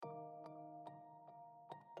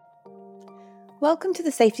Welcome to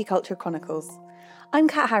the Safety Culture Chronicles. I'm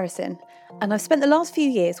Kat Harrison, and I've spent the last few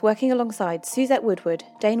years working alongside Suzette Woodward,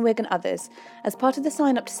 Dane Wigg and others as part of the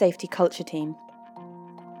Sign Up to Safety Culture team.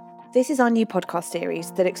 This is our new podcast series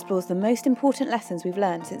that explores the most important lessons we've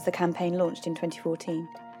learned since the campaign launched in 2014.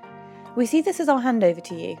 We see this as our handover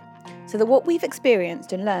to you, so that what we've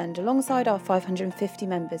experienced and learned alongside our 550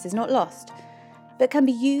 members is not lost, but can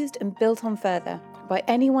be used and built on further by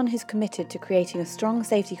anyone who's committed to creating a strong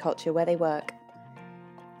safety culture where they work.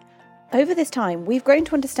 Over this time, we've grown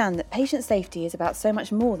to understand that patient safety is about so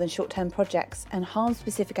much more than short-term projects and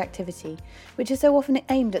harm-specific activity, which is so often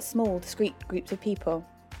aimed at small, discrete groups of people.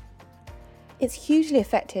 It's hugely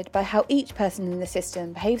affected by how each person in the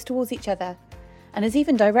system behaves towards each other, and is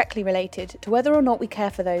even directly related to whether or not we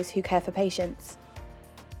care for those who care for patients.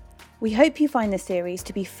 We hope you find this series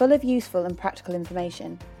to be full of useful and practical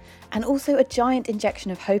information, and also a giant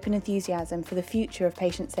injection of hope and enthusiasm for the future of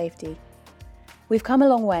patient safety. We've come a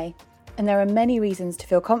long way, and there are many reasons to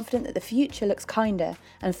feel confident that the future looks kinder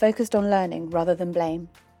and focused on learning rather than blame.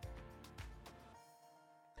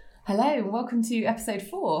 Hello and welcome to episode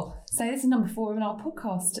 4. So this is number 4 in our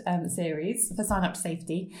podcast series for Sign Up to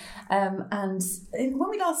Safety. And when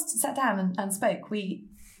we last sat down and spoke, we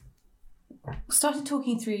started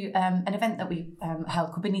talking through an event that we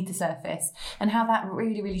held called Beneath the Surface, and how that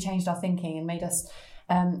really changed our thinking and made us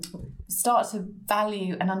start to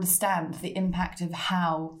value and understand the impact of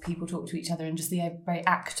how people talk to each other, and just the very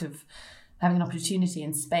act of having an opportunity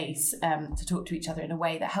and space to talk to each other in a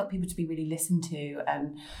way that helped people to be really listened to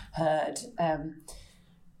and heard,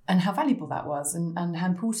 and how valuable that was, and how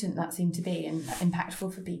important that seemed to be and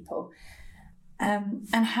impactful for people.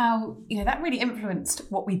 And how, that really influenced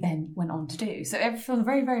what we then went on to do. So from the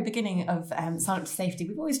very beginning of Sign Up to Safety,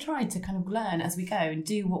 we've always tried to kind of learn as we go and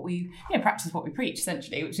do what we, practice what we preach,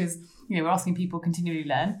 essentially, which is, we're asking people continually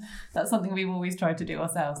learn. That's something we've always tried to do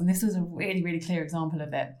ourselves. And this was a really clear example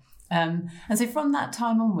of it. And so from that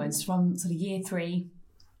time onwards, from sort of year 3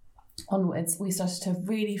 onwards, we started to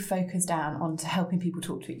really focus down on to helping people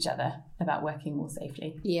talk to each other about working more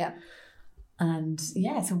safely. Yeah. And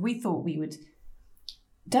so we thought we would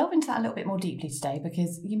delve into that a little bit more deeply today,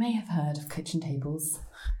 because you may have heard of kitchen tables,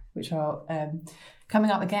 which are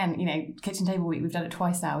coming up again. Kitchen table week, we've done it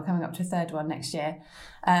twice now. We're coming up to a third one next year.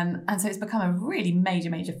 And so it's become a really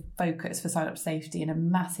major focus for Sign Up to Safety, and a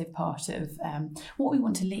massive part of what we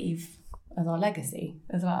want to leave as our legacy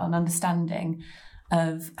as well, an understanding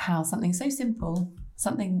of how something so simple,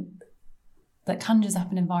 something that conjures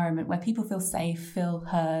up an environment where people feel safe, feel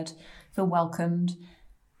heard, feel welcomed,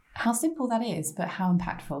 how simple that is, but how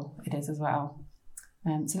impactful it is as well.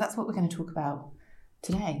 So that's what we're going to talk about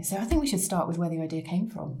today. So I think we should start with where the idea came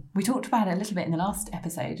from. We talked about it a little bit in the last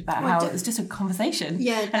episode about how it was just a conversation,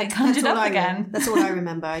 and it conjured up again. That's all I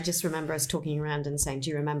remember. I just remember us talking around and saying, do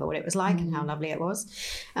you remember what it was like and how lovely it was?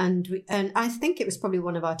 And I think it was probably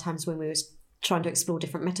one of our times when we were trying to explore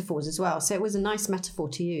different metaphors as well. So it was a nice metaphor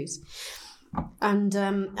to use. And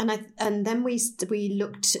then we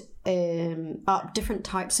looked up different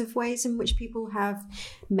types of ways in which people have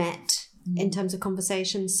met in terms of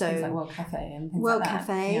conversation. So things like World Cafe and things World like that.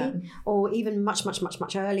 Cafe, yeah. Or even much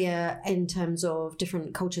earlier in terms of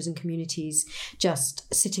different cultures and communities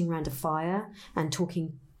just sitting around a fire and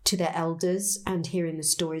talking to their elders and hearing the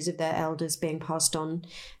stories of their elders being passed on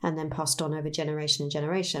and then passed on over generation and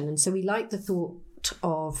generation. And so we like the thought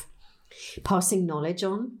of passing knowledge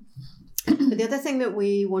on. But the other thing that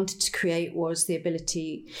we wanted to create was the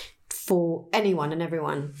ability for anyone and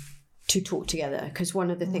everyone to talk together, because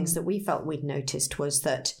one of the things that we felt we'd noticed was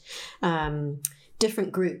that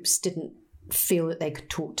different groups didn't feel that they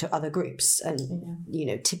could talk to other groups, and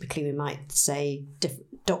typically we might say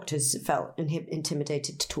doctors felt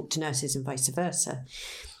intimidated to talk to nurses and vice versa.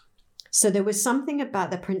 So there was something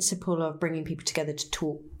about the principle of bringing people together to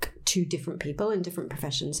talk to different people in different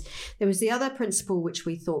professions. There was the other principle which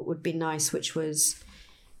we thought would be nice, which was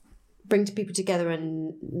bring people together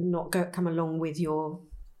and not come along with your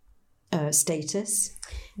status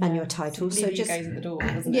and your title. So just goes at the door,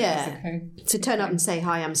 doesn't it? So turn up and say,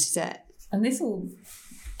 hi, I'm Suzette. And this all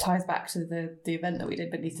ties back to the event that we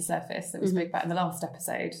did Beneath the Surface that we spoke about in the last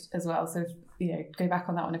episode as well. So go back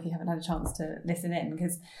on that one if you haven't had a chance to listen in,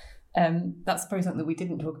 because that's probably something that we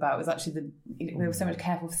didn't talk about, was actually there was so much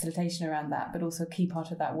careful facilitation around that, but also a key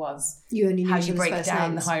part of that was how you break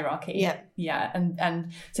down the hierarchy.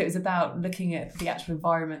 And so it was about looking at the actual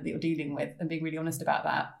environment that you're dealing with and being really honest about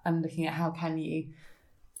that, and looking at how can you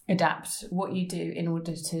adapt what you do in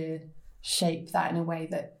order to shape that in a way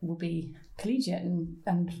that will be collegiate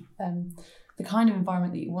and the kind of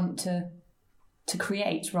environment that you want to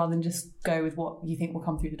create, rather than just go with what you think will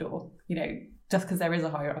come through the door. just because there is a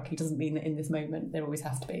hierarchy doesn't mean that in this moment there always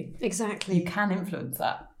has to be. Exactly. You can influence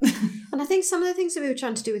that. And I think some of the things that we were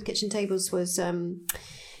trying to do with kitchen tables was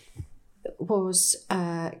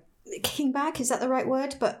kicking back, is that the right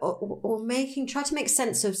word? But or try to make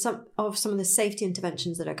sense of some of the safety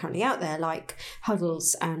interventions that are currently out there, like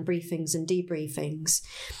huddles and briefings and debriefings,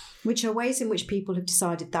 which are ways in which people have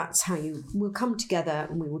decided that's how you will come together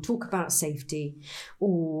and we will talk about safety,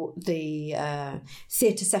 or the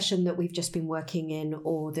theatre session that we've just been working in,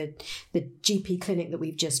 or the GP clinic that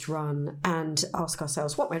we've just run, and ask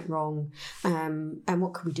ourselves what went wrong, and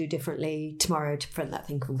what could we do differently tomorrow to prevent that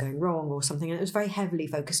thing from going wrong or something. And it was very heavily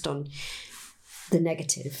focused on the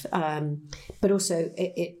negative, but also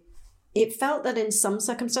it felt that in some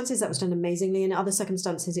circumstances that was done amazingly. In other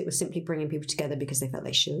circumstances, it was simply bringing people together because they felt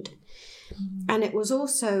they should. And it was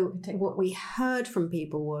also, what we heard from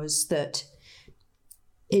people was that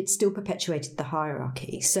it still perpetuated the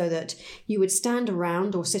hierarchy, so that you would stand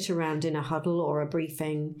around or sit around in a huddle or a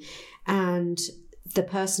briefing, and the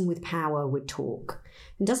person with power would talk.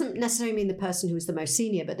 It doesn't necessarily mean the person who was the most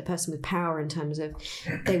senior, but the person with power in terms of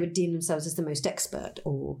they would deem themselves as the most expert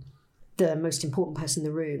or the most important person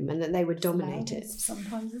in the room, and that they would dominate it.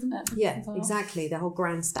 Sometimes, isn't it? Yeah, exactly. The whole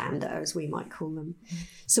grandstander, as we might call them.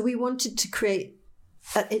 So we wanted to create,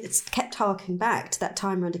 it's kept harking back to that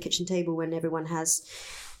time around a kitchen table when everyone has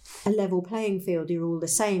a level playing field, you're all the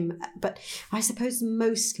same. But I suppose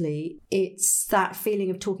mostly it's that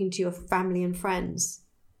feeling of talking to your family and friends.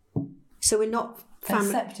 So we're not...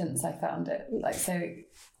 Acceptance, I found it.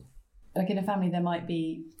 Like in a family, there might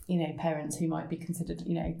be, parents who might be considered,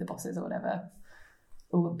 the bosses or whatever,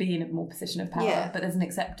 or be in a more position of power. But there's an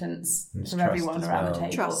acceptance from everyone around the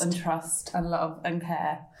table, and trust and love and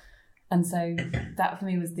care. And so that for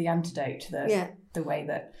me was the antidote to the way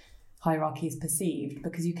that hierarchy is perceived,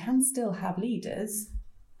 because you can still have leaders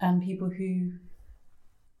and people who,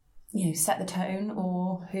 set the tone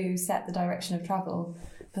or who set the direction of travel,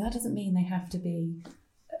 but that doesn't mean they have to be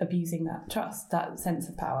abusing that trust, that sense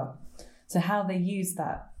of power. So how they use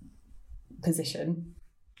that position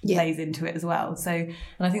plays into it as well. So, and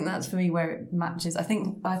I think that's for me where it matches. I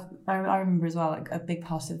think I remember as well, like a big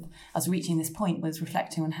part of us reaching this point was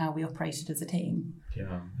reflecting on how we operated as a team.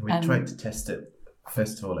 Yeah, we tried to test it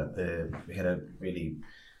first of all we had a really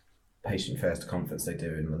patient first conference they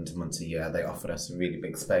do in London once a year. They offered us a really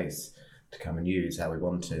big space to come and use how we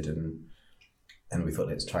wanted, and we thought,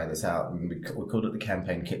 let's try this out. And we called it the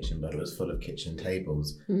Campaign Kitchen, but it was full of kitchen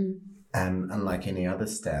tables. And unlike any other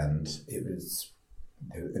stand, it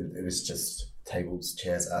was just tables,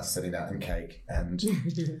 chairs, us sitting out, and cake, and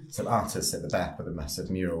some artists at the back with a massive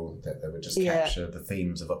mural that they would just capture the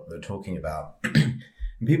themes of what we were talking about. And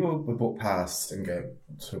people would walk past and go,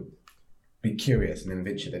 sort of be curious, and then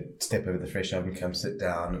eventually they'd step over the threshold and come sit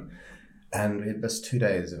down. And it was 2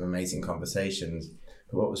 days of amazing conversations.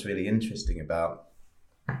 But what was really interesting about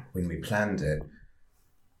when we planned it,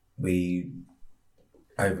 we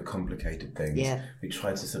overcomplicated things. We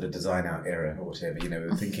tried to sort of design our era or whatever, we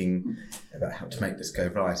were thinking about how to make this go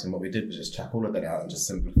right, and what we did was just chuck all of that out and just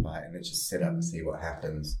simplify it, and then just sit up and see what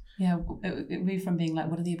happens. It moved from being like,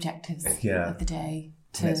 what are the objectives of the day,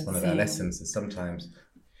 to and that's one of our lessons, is sometimes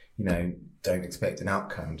don't expect an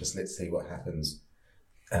outcome, just let's see what happens,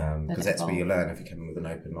 because that's where you learn. If you come in with an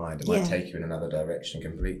open mind, it might take you in another direction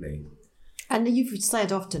completely. And you've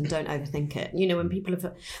said often, don't overthink it. When people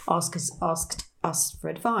have asked us for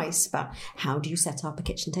advice about how do you set up a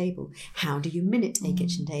kitchen table, how do you minute a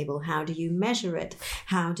kitchen table, how do you measure it,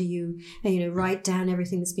 how do you write down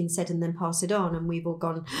everything that's been said and then pass it on, and we've all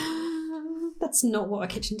gone, that's not what a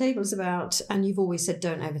kitchen table is about. And you've always said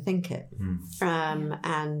don't overthink it.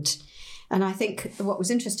 And I think what was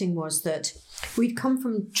interesting was that we'd come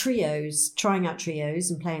from trying out trios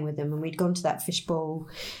and playing with them, and we'd gone to that fishbowl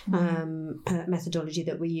methodology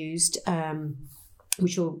that we used,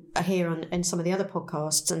 which you'll hear in some of the other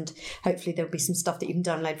podcasts, and hopefully there'll be some stuff that you can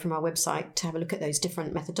download from our website to have a look at those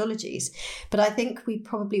different methodologies. But I think we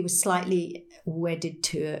probably were slightly wedded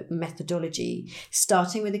to a methodology,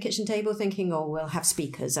 starting with the kitchen table, thinking, we'll have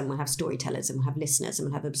speakers, and we'll have storytellers, and we'll have listeners, and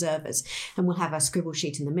we'll have observers, and we'll have a scribble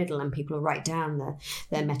sheet in the middle, and people will write down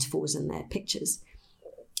their metaphors and their pictures.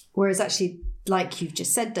 Whereas actually, like you've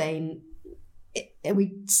just said, Dane,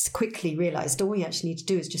 we quickly realised all we actually need to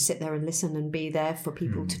do is just sit there and listen and be there for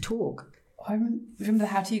people to talk. I remember the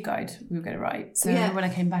how-to guide we were going to write. So when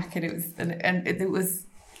I came back, and it was,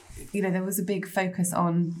 there was a big focus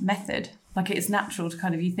on method. Like, it's natural to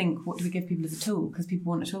kind of, you think, what do we give people as a tool? Because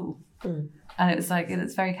people want a tool. And it was like,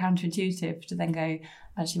 it's very counterintuitive to then go,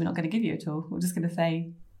 actually, we're not going to give you a tool. We're just going to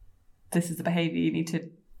say, this is the behaviour you need to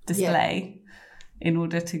display in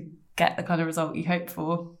order to get the kind of result you hope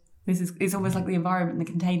for. It's almost like the environment and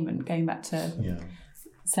the containment, going back to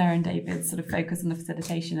Sarah and David's sort of focus on the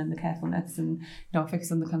facilitation and the carefulness, and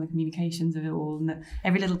focus on the kind of communications of it all, and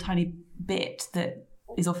every little tiny bit that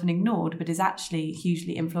is often ignored but is actually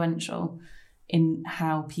hugely influential in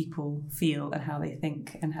how people feel and how they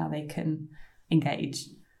think and how they can engage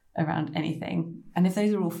around anything. And if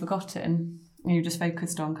those are all forgotten and you're just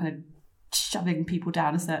focused on kind of shoving people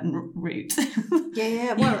down a certain route,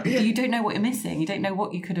 you don't know what you're missing. You don't know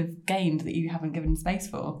what you could have gained that you haven't given space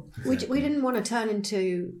for. We didn't want to turn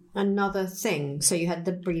into another thing. So you had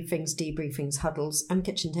the briefings, debriefings, huddles, and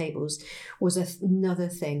kitchen tables was another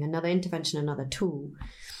thing, another intervention, another tool.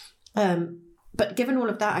 But given all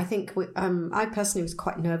of that, I think I personally was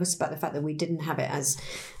quite nervous about the fact that we didn't have it as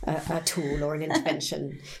a tool or an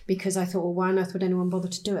intervention, because I thought, well, why on earth would anyone bother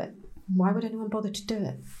to do it? Why would anyone bother to do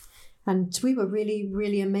it? And we were really,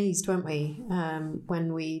 really amazed, weren't we,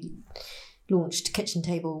 when we launched Kitchen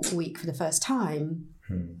Table Week for the first time.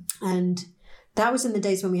 And that was in the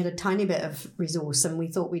days when we had a tiny bit of resource, and we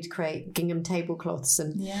thought we'd create gingham tablecloths.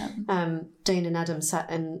 And Jane and Adam sat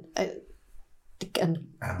and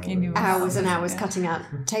hours and hours cutting out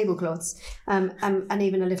tablecloths, and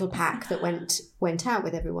even a little pack that went out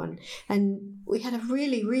with everyone. And we had a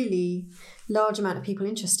really, really large amount of people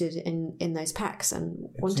interested in those packs and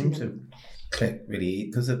wanting them. To click really,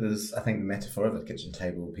 because it was, I think, the metaphor of a kitchen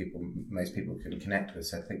table most people could connect with.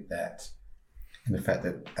 So I think that, and the fact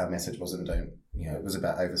that our message wasn't it was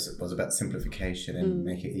about simplification and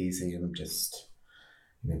make it easy and just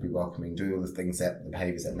be welcoming, do all the things the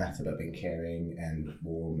behaviours that matter, about being caring and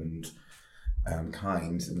warm and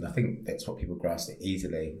kind. And I think that's what people grasped it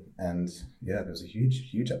easily. And there was a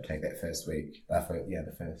huge uptake that first week.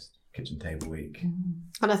 The first Kitchen Table Week.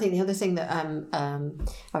 And I think the other thing that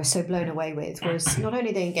I was so blown away with was not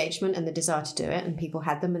only the engagement and the desire to do it, and people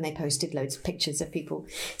had them and they posted loads of pictures of people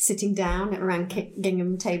sitting down around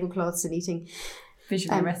gingham tablecloths and eating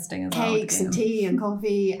visually resting as cakes and tea and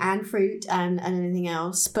coffee and fruit and anything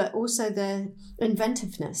else, but also the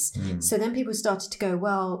inventiveness. So then people started to go,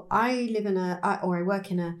 well, I live in I work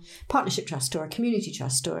in a partnership trust or a community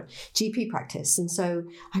trust or a GP practice, and so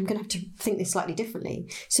I'm going to have to think this slightly differently.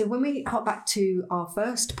 So when we hop back to our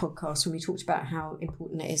first podcast, when we talked about how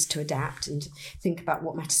important it is to adapt and think about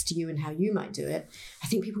what matters to you and how you might do it, I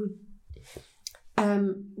think people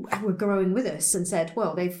were growing with us and said,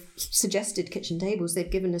 well, they've suggested kitchen tables,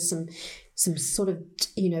 they've given us some sort of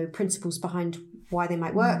principles behind why they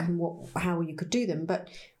might work and how you could do them, but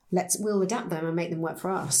we'll adapt them and make them work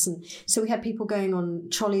for us. And so we had people going on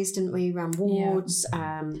trolleys, didn't we, around wards.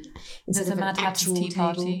 There's a Mad Hatter's Tea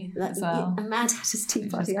Party as well. A Mad Hatter's Tea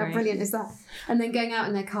Party, how brilliant is that? And then going out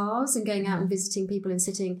in their cars and going out and visiting people and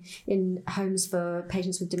sitting in homes for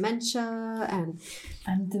patients with dementia.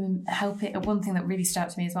 And help it. One thing that really stood out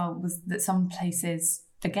to me as well was that some places,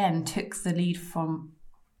 again, took the lead from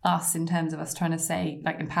us in terms of us trying to say,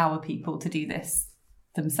 like, empower people to do this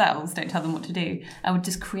themselves, don't tell them what to do. I would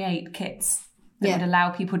just create kits that would allow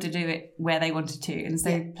people to do it where they wanted to. And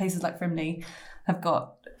so places like Frimley have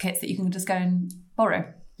got kits that you can just go and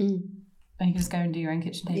borrow. And you can just go and do your own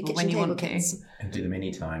kitchen table when you want to. And do them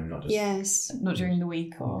anytime, not just... Not during the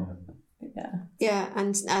week or...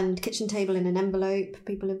 and kitchen table in an envelope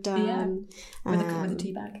people have done with a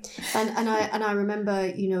tea bag. And I remember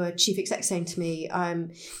a chief exec saying to me, I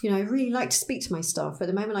really like to speak to my staff, but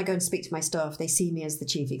the moment I go and speak to my staff, they see me as the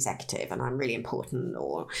chief executive and I'm really important,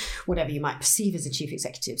 or whatever you might perceive as a chief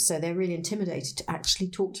executive, so they're really intimidated to actually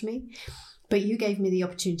talk to me. But you gave me the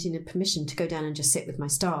opportunity and the permission to go down and just sit with my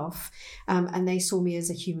staff, and they saw me as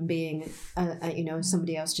a human being, as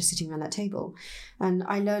somebody else just sitting around that table. And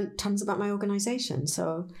I learned tons about my organisation,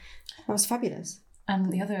 so that was fabulous.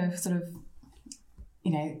 And the other sort of,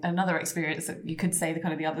 another experience that you could say the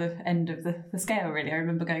kind of the other end of the scale, really. I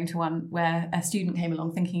remember going to one where a student came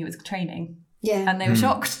along thinking it was training. Yeah. And they were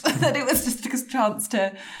shocked that it was just a chance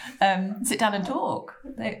to sit down and talk.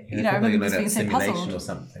 I remember just being so puzzled. Or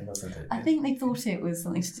something, wasn't it? I think they thought it was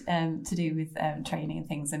something to do with training and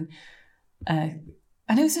things. And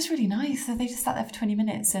it was just really nice. So they just sat there for 20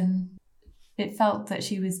 minutes and it felt that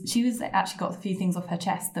she was actually got a few things off her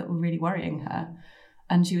chest that were really worrying her.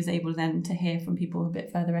 And she was able then to hear from people a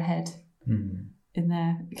bit further ahead in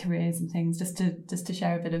their careers and things, just to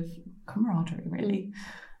share a bit of camaraderie, really.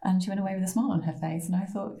 And she went away with a smile on her face, and I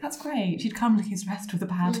thought, that's great. She'd come looking stressed with a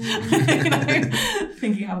pad,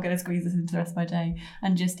 thinking how I'm going to squeeze this into the rest of my day,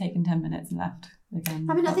 and just taken 10 minutes and left again.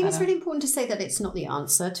 I mean, I think it's really important to say that it's not the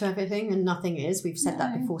answer to everything, and nothing is. We've said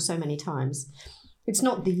that before so many times. It's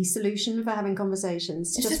not the solution for having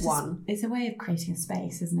conversations, it's just one. It's a way of creating a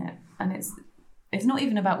space, isn't it? And it's not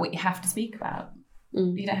even about what you have to speak about.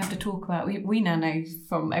 You don't have to talk about. We now know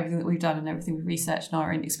from everything that we've done and everything we've researched and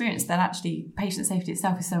our own experience that actually patient safety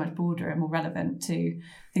itself is so much broader and more relevant to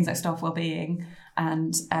things like staff wellbeing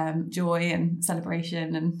and joy and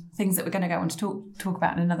celebration and things that we're going to go on to talk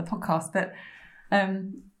about in another podcast. But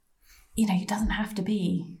it doesn't have to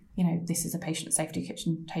be, this is a patient safety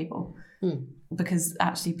kitchen table, because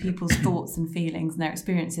actually people's thoughts and feelings and their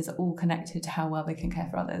experiences are all connected to how well they can care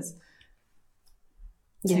for others.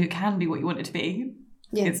 So it can be what you want it to be.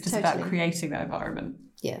 Yeah, it's just about creating that environment.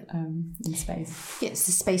 Yeah, in space. Yeah, it's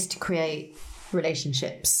the space to create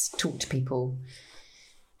relationships, talk to people,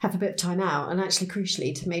 have a bit of time out, and actually,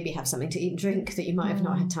 crucially, to maybe have something to eat and drink that you might have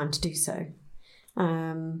not had time to do so.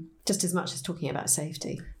 Just as much as talking about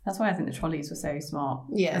safety. That's why I think the trolleys were so smart.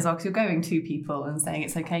 Yeah, as well, because you're going to people and saying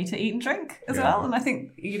it's okay to eat and drink as well. And I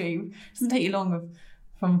think it doesn't take you long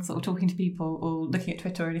from sort of talking to people or looking at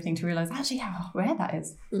Twitter or anything to realise actually how rare that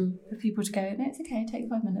is for people to go, no, it's okay, take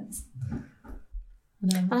 5 minutes.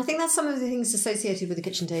 And I think that's some of the things associated with the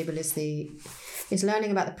kitchen table is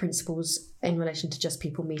learning about the principles in relation to just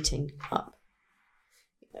people meeting up.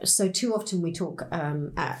 So too often we talk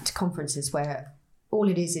at conferences where all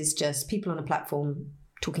it is just people on a platform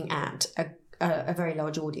talking at a very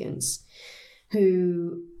large audience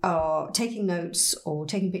who are taking notes or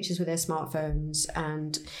taking pictures with their smartphones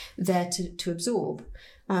and there to absorb.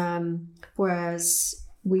 Whereas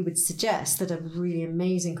we would suggest that a really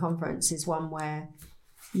amazing conference is one where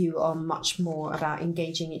you are much more about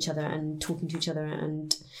engaging each other and talking to each other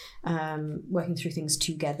and working through things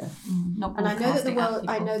together. And I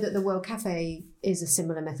know that the World Cafe is a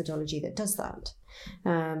similar methodology that does that.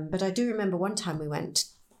 But I do remember one time we went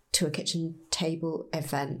to a kitchen table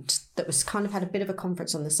event that was kind of had a bit of a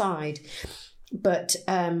conference on the side, but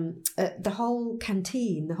the whole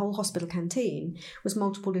hospital canteen was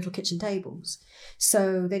multiple little kitchen tables.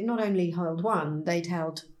 So they'd not only held one, they'd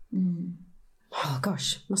held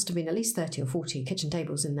must have been at least 30 or 40 kitchen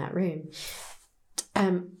tables in that room,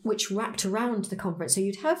 which wrapped around the conference. So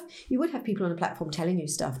you would have people on a platform telling you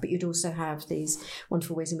stuff, but you'd also have these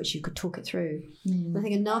wonderful ways in which you could talk it through. And I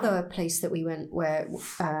think another place that we went where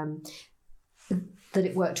that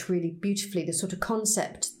it worked really beautifully, the sort of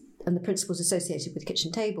concept and the principles associated with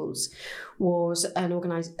kitchen tables, was an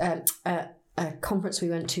a conference we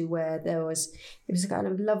went to where it was a kind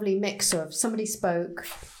of lovely mix of somebody spoke.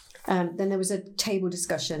 Then there was a table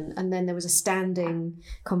discussion, and then there was a standing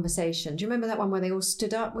conversation. Do you remember that one where they all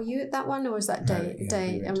stood up? Were you at that one, or was that day?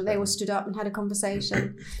 They all stood up and had a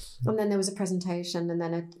conversation, and then there was a presentation, and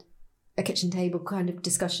then a kitchen table kind of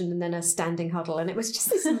discussion, and then a standing huddle, and it was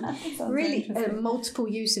just this really multiple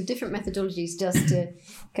use of different methodologies just to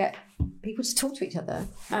get people to talk to each other.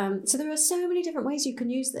 So there are so many different ways you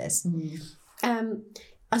can use this,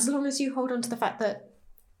 as long as you hold on to the fact that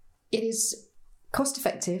it is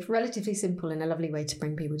cost-effective, relatively simple, and a lovely way to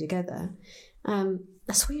bring people together.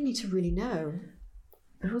 That's all you need to really know.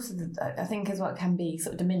 But also, I think as well, it can be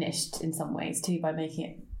sort of diminished in some ways too by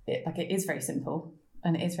making it like it is very simple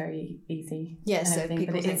and it is very easy. Yeah, so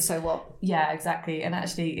people think, so what? Yeah, exactly. And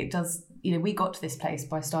actually, it does. We got to this place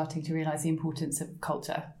by starting to realise the importance of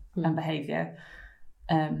culture and behaviour,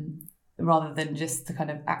 rather than just the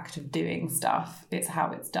kind of act of doing stuff. It's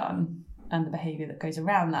how it's done and the behaviour that goes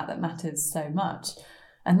around that matters so much.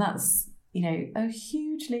 And that's, a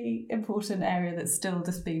hugely important area that's still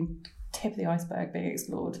just being tip of the iceberg being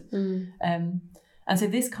explored. And so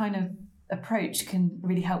this kind of approach can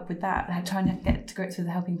really help with that, trying to get to grips with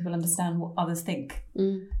helping people understand what others think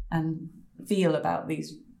and feel about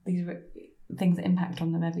these things that impact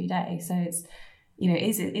on them every day. So it's,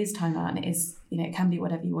 it is time out, and it is, it can be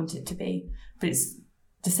whatever you want it to be, but it's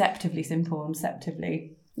deceptively simple and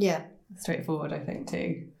deceptively straightforward, I think,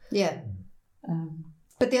 too. Yeah.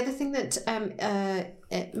 But the other thing that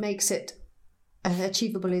it makes it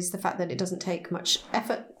achievable is the fact that it doesn't take much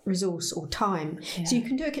effort, resource, or time. Yeah. So you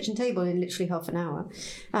can do a kitchen table in literally half an hour.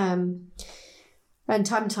 And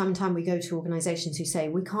time and time we go to organisations who say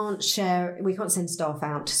we can't send staff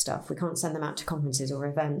out to stuff, we can't send them out to conferences or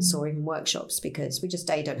events or even workshops because we just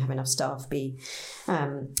A, don't have enough staff, B,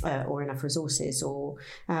 or enough resources, or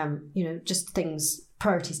just things,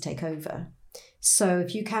 priorities take over. So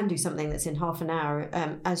if you can do something that's in half an hour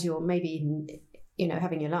as you're maybe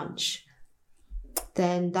having your lunch,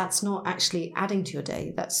 then that's not actually adding to your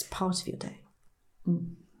day, that's part of your day.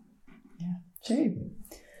 Yeah, true.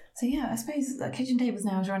 So yeah, I suppose that kitchen tables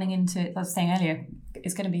now is running into, as I was saying earlier,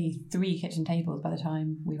 it's going to be 3 kitchen tables by the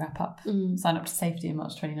time we wrap up Sign Up to Safety in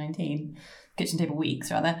March 2019, kitchen table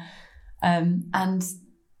weeks rather. And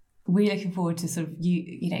we're looking forward to sort of,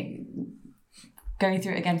 going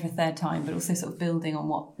through it again for a third time, but also sort of building on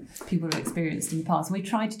what people have experienced in the past. And we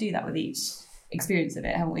tried to do that with each experience of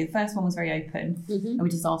it, haven't we? The first one was very open, and we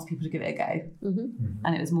just asked people to give it a go.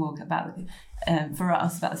 And it was more about, for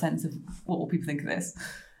us, about the sense of what will people think of this.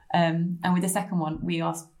 And with the second one, we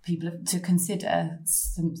asked people to consider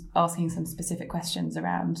asking some specific questions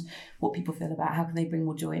around what people feel about how can they bring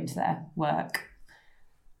more joy into their work.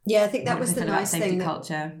 Yeah, I think that was the nice thing.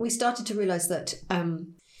 Culture. We started to realise that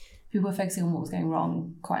people were focusing on what was going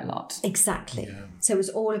wrong quite a lot. Exactly. Yeah. So it was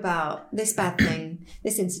all about this bad thing,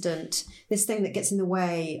 this incident, this thing that gets in the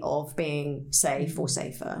way of being safe or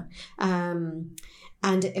safer. And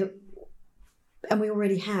we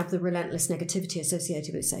already have the relentless negativity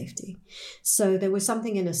associated with safety. So there was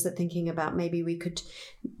something in us that thinking about maybe we could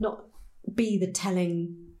not be the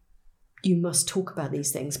telling you must talk about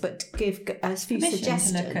these things, but give a few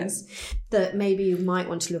suggestions that maybe you might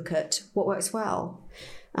want to look at what works well.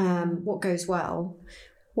 What goes well,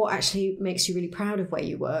 what actually makes you really proud of where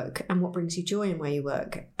you work, and what brings you joy in where you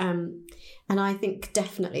work. And I think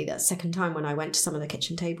definitely that second time when I went to some of the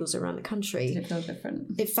kitchen tables around the country, did it feel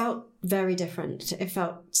different? It felt very different. It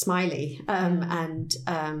felt smiley, and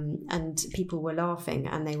people were laughing,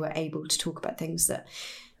 and they were able to talk about things that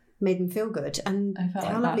made them feel good. And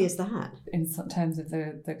how lovely is that? In terms of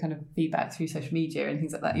the kind of feedback through social media and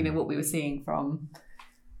things like that, what we were seeing from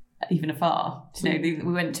even afar. We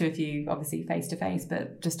went to a few, obviously face to face,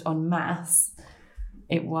 but just en masse,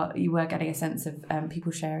 you were getting a sense of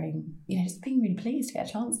people sharing, just being really pleased to get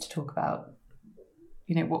a chance to talk about,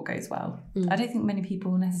 what goes well. I don't think many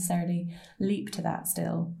people necessarily leap to that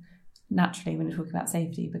still naturally when you're talking about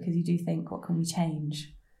safety, because you do think, what can we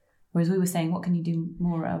change? Whereas we were saying, what can you do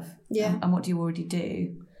more of? Yeah. And what do you already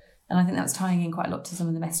do? And I think that was tying in quite a lot to some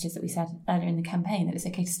of the messages that we said earlier in the campaign, that it's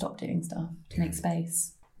okay to stop doing stuff, to make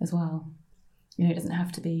space as well. It doesn't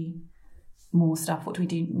have to be more stuff. What do we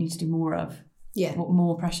need to do more of? Yeah. What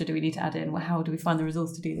more pressure do we need to add in? How do we find the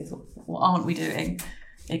resource to do this? What aren't we doing?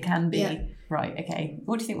 It can be, right, okay,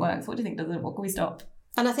 what do you think works? What do you think doesn't? What can we stop?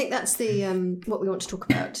 And I think that's the what we want to talk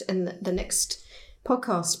about in the next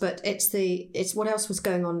podcast, but it's what else was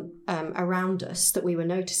going on around us that we were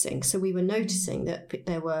noticing. So we were noticing that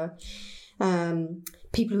there were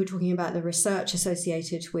people who were talking about the research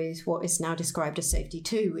associated with what is now described as Safety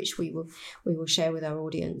 2, which we will share with our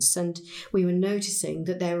audience. And we were noticing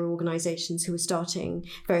that there were organisations who were starting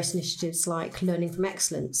various initiatives like Learning from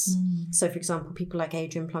Excellence. So, for example, people like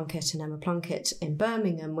Adrian Plunkett and Emma Plunkett in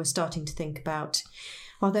Birmingham were starting to think about,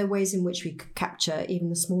 are there ways in which we could capture even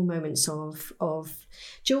the small moments of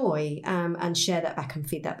joy and share that back and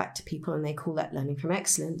feed that back to people? And they call that Learning from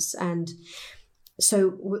Excellence. And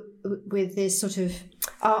so with this sort of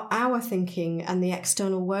our thinking and the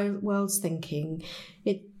external world's thinking,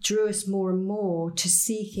 it drew us more and more to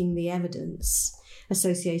seeking the evidence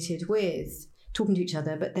associated with talking to each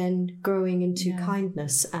other, but then growing into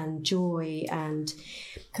kindness and joy and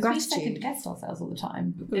gratitude. We second-guessed ourselves all the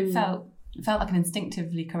time. It felt like an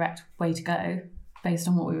instinctively correct way to go based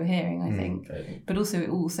on what we were hearing, I think. Okay. But also, it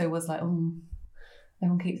also was like,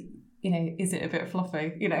 everyone keeps... is it a bit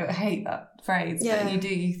fluffy? I hate that phrase, but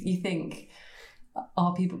you think,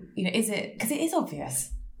 are people, is it, because it is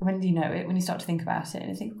obvious when you know it, when you start to think about it, and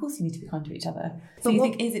you think, of course you need to be kind to each other. So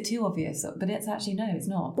think, is it too obvious? But it's actually, no, it's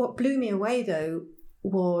not. What blew me away, though,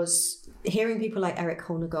 was hearing people like Eric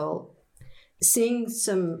Hornegold, seeing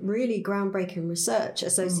some really groundbreaking research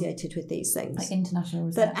associated with these things. Like international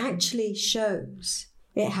research. That actually shows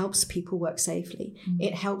it helps people work safely.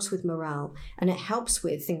 It helps with morale, and it helps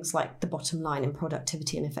with things like the bottom line and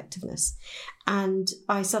productivity and effectiveness. And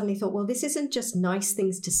I suddenly thought, well, this isn't just nice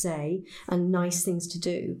things to say and nice things to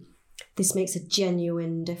do. This makes a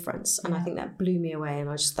genuine difference. And I think that blew me away. And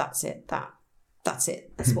I just, that's it. That's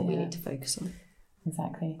it. That's what we need to focus on.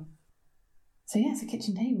 Exactly. So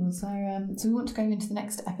kitchen tables are, so we want to go into the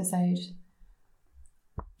next episode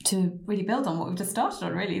to really build on what we've just started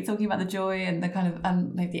on, really talking about the joy and the kind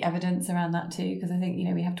of maybe the evidence around that too, because I think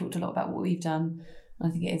we have talked a lot about what we've done, and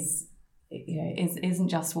I think it isn't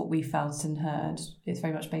just what we felt and heard. It's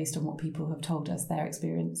very much based on what people have told us they're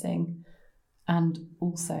experiencing, and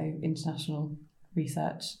also international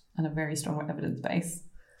research and a very strong evidence base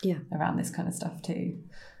around this kind of stuff too.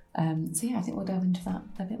 I think we'll delve into that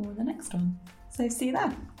a bit more in the next one. So see you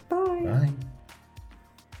there. Bye. Bye.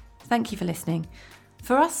 Thank you for listening.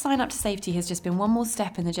 For us, Sign Up to Safety has just been one more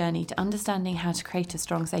step in the journey to understanding how to create a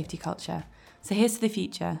strong safety culture. So here's to the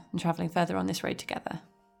future and travelling further on this road together.